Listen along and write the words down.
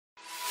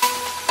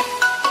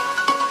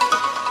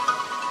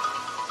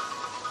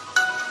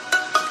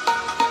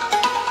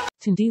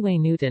Thandiwe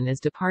Newton is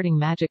departing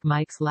Magic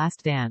Mike's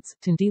Last Dance.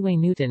 Thandiwe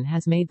Newton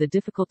has made the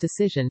difficult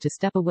decision to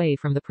step away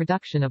from the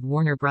production of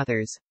Warner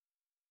Bros.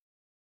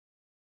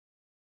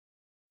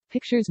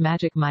 Pictures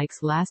Magic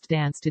Mike's Last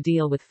Dance to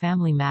deal with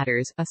family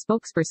matters, a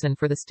spokesperson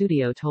for the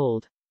studio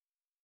told.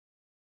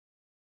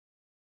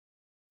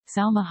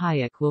 Salma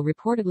Hayek will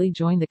reportedly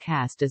join the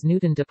cast as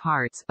Newton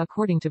departs,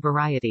 according to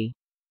Variety.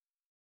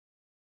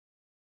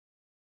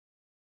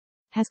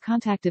 Has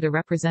contacted a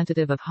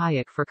representative of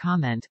Hayek for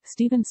comment.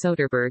 Steven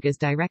Soderbergh is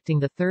directing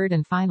the third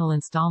and final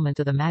installment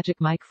of the Magic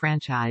Mike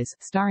franchise,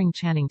 starring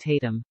Channing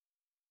Tatum.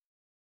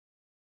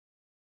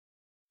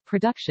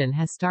 Production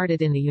has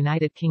started in the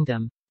United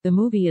Kingdom. The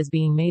movie is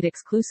being made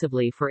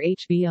exclusively for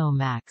HBO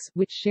Max,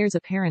 which shares a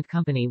parent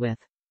company with.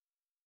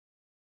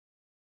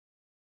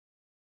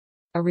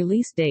 A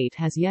release date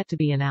has yet to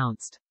be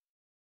announced.